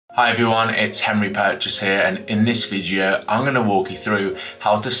Hi everyone, it's Henry Purchase here, and in this video I'm going to walk you through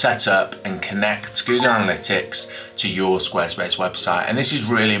how to set up and connect Google Analytics to your Squarespace website. And this is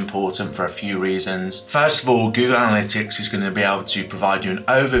really important for a few reasons. First of all, Google Analytics is going to be able to provide you an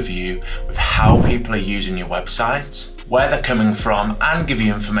overview of how people are using your website, where they're coming from, and give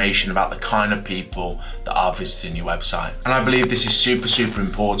you information about the kind of people that are visiting your website. And I believe this is super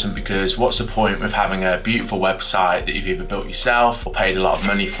important, because what's the point with having a beautiful website that you've either built yourself or paid a lot of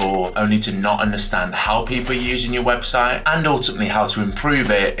money for, only to not understand how people are using your website and ultimately how to improve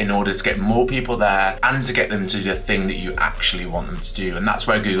it in order to get more people there and to get them to do the thing that you actually want them to do. And that's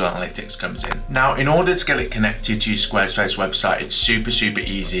where Google Analytics comes in. Now, in order to get it connected to your Squarespace website, it's super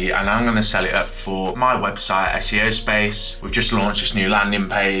easy, and I'm going to set it up for my website, Squarespace. We've just launched this new landing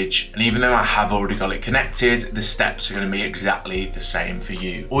page, and even though I have already got it connected, the steps are going to be exactly the same for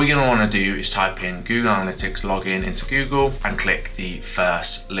you. All you're going to want to do is type in Google Analytics login into Google and click the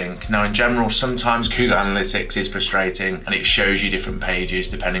first link. Now, in general, sometimes Google Analytics is frustrating and it shows you different pages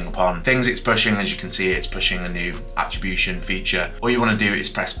depending upon things it's pushing. As you can see, it's pushing a new attribution feature. All you want to do is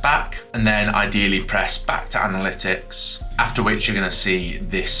press back, and then ideally press back to Analytics, after which you're going to see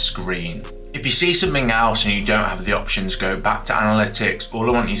this screen. If you see something else and you don't have the options go back to Analytics, all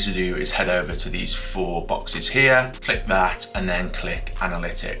I want you to do is head over to these 4 boxes here, click that, and then click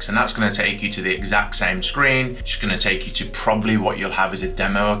Analytics. And that's going to take you to the exact same screen. It's going to take you to probably what you'll have is a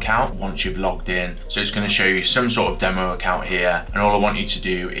demo account once you've logged in. So it's going to show you some sort of demo account here. And all I want you to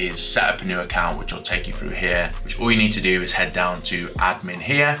do is set up a new account, which will take you through here, which all you need to do is head down to admin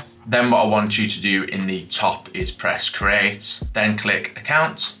here. Then what I want you to do in the top is press create, then click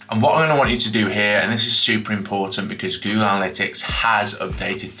account. And what I'm going to want you to do here, and this is super important because Google Analytics has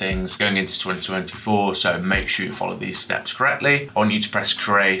updated things going into 2024, so make sure you follow these steps correctly. I want you to press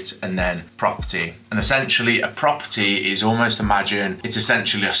create and then property. And essentially a property is, almost imagine it's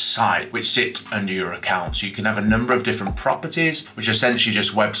essentially a site which sits under your account. So you can have a number of different properties, which are essentially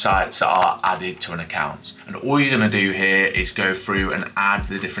just websites that are added to an account. And all you're going to do here is go through and add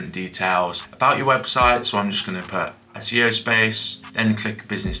the different details about your website. So I'm just going to put Squarespace, then click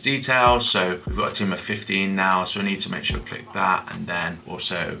business details. So we've got a team of 15 now, so I need to make sure I click that, and then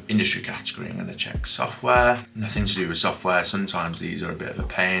also industry category. I'm going to check software. Nothing to do with software. Sometimes these are a bit of a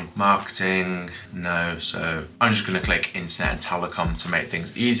pain. Marketing, no. So I'm just going to click internet and telecom to make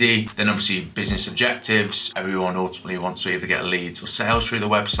things easy. Then obviously business objectives. Everyone ultimately wants to either get leads or sales through the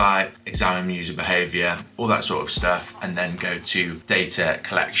website, examine user behavior, all that sort of stuff, and then go to data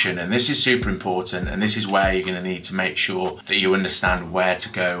collection. And this is super important, and this is where you're going to need to make sure that you understand where to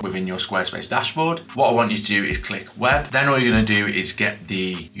go within your Squarespace dashboard. What I want you to do is click web. Then all you're going to do is get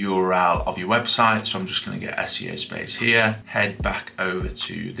the URL of your website. So I'm just going to get Squarespace here, head back over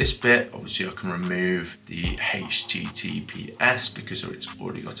to this bit. Obviously I can remove the HTTPS because it's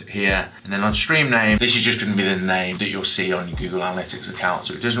already got it here. And then on stream name, this is just going to be the name that you'll see on your Google Analytics account.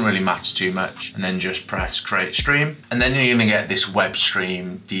 So it doesn't really matter too much. And then just press create stream. And then you're going to get this web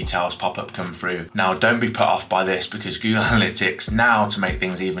stream details pop-up come through. Now don't be put off by this, because Google Analytics now, to make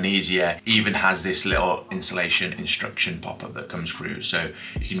things even easier, even has this little installation instruction pop-up that comes through. So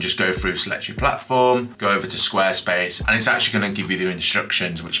you can just go through, select your platform, go over to Squarespace, and it's actually going to give you the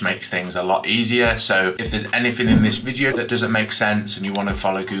instructions, which makes things a lot easier. So if there's anything in this video that doesn't make sense and you want to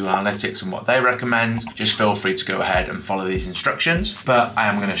follow Google Analytics and what they recommend, just feel free to go ahead and follow these instructions. But I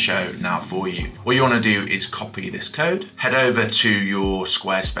am going to show now for you. What you want to do is copy this code, head over to your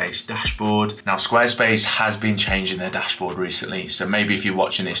Squarespace dashboard. Now Squarespace has been changing their dashboard recently, so maybe if you're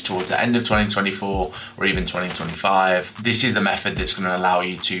watching this towards the end of 2024 or even 2025, this is the method that's going to allow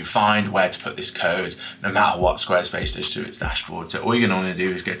you to find where to put this code no matter what Squarespace does to its dashboard. So all you're going to want to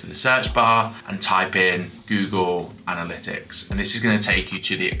do is go to the search bar and type in Google Analytics, and this is going to take you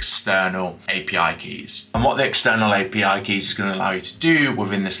to the external API keys. And what the external API keys is going to allow you to do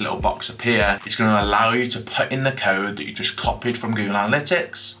within this little box up here, it's going to allow you to put in the code that you just copied from Google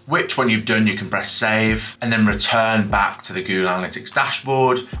Analytics, which when you've done, you can press save and then return back to the Google Analytics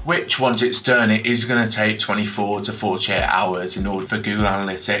dashboard, which once it's done, it is going to take 24 to 48 hours in order for Google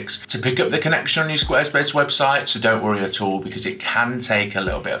Analytics to pick up the connection on your Squarespace website. So don't worry at all, because it can take a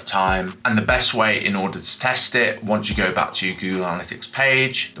little bit of time. And the best way in order to test it, once you go back to your Google Analytics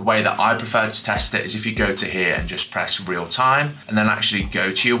page, the way that I prefer to test it is if you go to here and just press real time, and then actually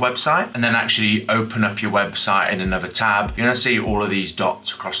go to your website, and then actually open up your website in another tab. You're going to see all of these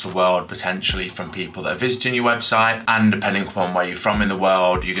dots across the world, potentially from people that are visiting your website. And depending upon where you're from in the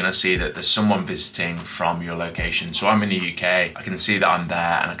world, you're going to see that there's someone visiting from your location. So I'm in the UK, I can see that I'm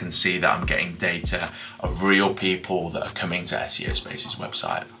there, and I can see that I'm getting data of real people that are coming to Squarespace's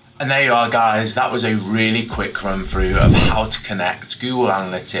website. And there you are, guys. That was a really quick run through of how to connect Google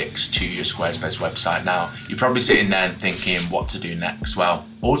Analytics to your Squarespace website. Now, you're probably sitting there and thinking what to do next. Well,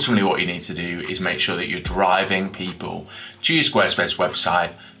 ultimately what you need to do is make sure that you're driving people to your Squarespace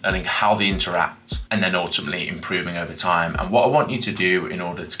website, learning how they interact, and then ultimately improving over time. And what I want you to do in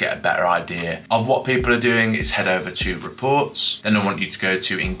order to get a better idea of what people are doing is head over to reports. Then I want you to go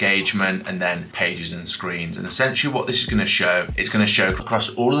to engagement and then pages and screens. And essentially what this is gonna show, it's gonna show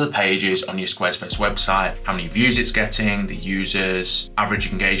across all of the pages on your Squarespace website, how many views it's getting, the users,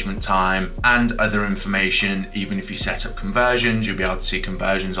 average engagement time, and other information. Even if you set up conversions, you'll be able to see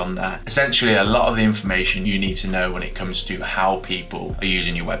conversions on there. Essentially a lot of the information you need to know when it comes to how people are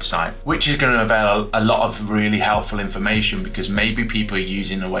using your website, which is going to avail a lot of really helpful information, because maybe people are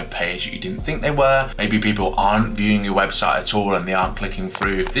using a web page that you didn't think they were. Maybe people aren't viewing your website at all and they aren't clicking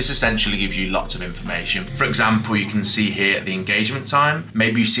through. This essentially gives you lots of information. For example, you can see here the engagement time.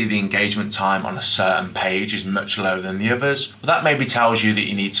 Maybe you see the engagement time on a certain page is much lower than the others. Well, that maybe tells you that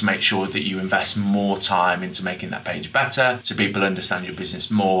you need to make sure that you invest more time into making that page better so people understand your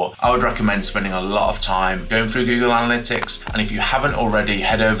business more. I would recommend spending a lot of time going through Google Analytics, and if you haven't already,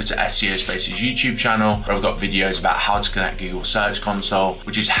 head over to SEO Space's YouTube channel, where I've got videos about how to connect Google Search Console,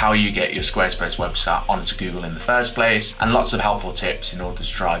 which is how you get your Squarespace website onto Google in the first place, and lots of helpful tips in order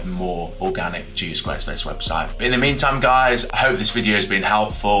to drive more organic to your Squarespace website. But in the meantime, guys, I hope this video has been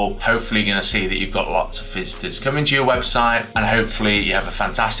helpful. Hopefully you're going to see that you've got lots of visitors coming to your website, and hopefully you have a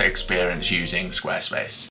fantastic experience using Squarespace.